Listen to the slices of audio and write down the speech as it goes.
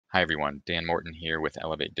Hi everyone, Dan Morton here with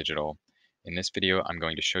Elevate Digital. In this video, I'm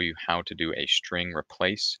going to show you how to do a string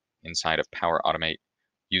replace inside of Power Automate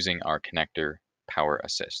using our connector Power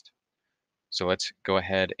Assist. So let's go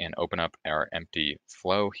ahead and open up our empty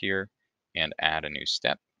flow here and add a new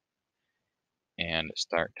step and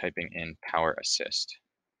start typing in Power Assist.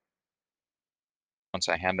 Once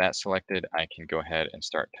I have that selected, I can go ahead and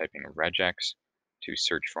start typing RegEx to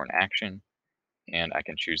search for an action, and I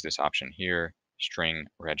can choose this option here, string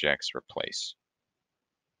regex replace.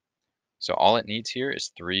 So all it needs here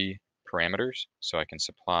is three parameters. So I can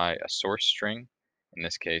supply a source string, in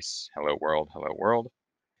this case, hello world, hello world.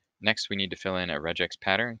 Next, we need to fill in a regex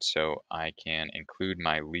pattern. So I can include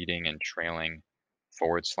my leading and trailing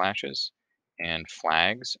forward slashes and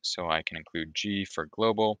flags. So I can include G for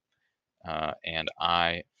global and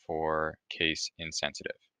I for case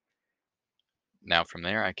insensitive. Now from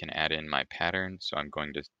there, I can add in my pattern. So I'm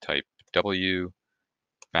going to type W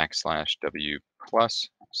 \W plus.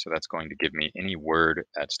 So that's going to give me any word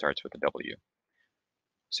that starts with a W.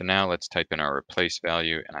 So now let's type in our replace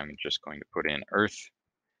value, and I'm just going to put in earth,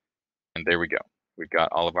 and there we go. We've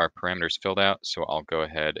got all of our parameters filled out, so I'll go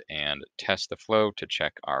ahead and test the flow to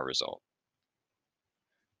check our result.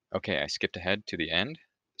 Okay, I skipped ahead to the end.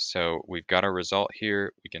 So we've got our result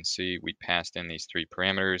here. We can see we passed in these three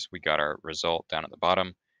parameters. We got our result down at the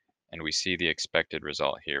bottom, and we see the expected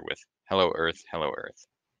result here with hello earth, hello earth.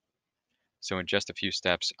 So in just a few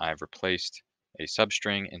steps, I've replaced a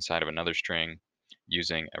substring inside of another string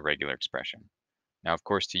using a regular expression. Now, of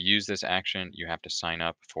course, to use this action, you have to sign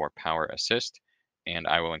up for Power Assist, and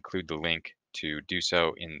I will include the link to do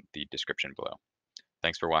so in the description below.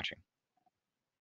 Thanks for watching.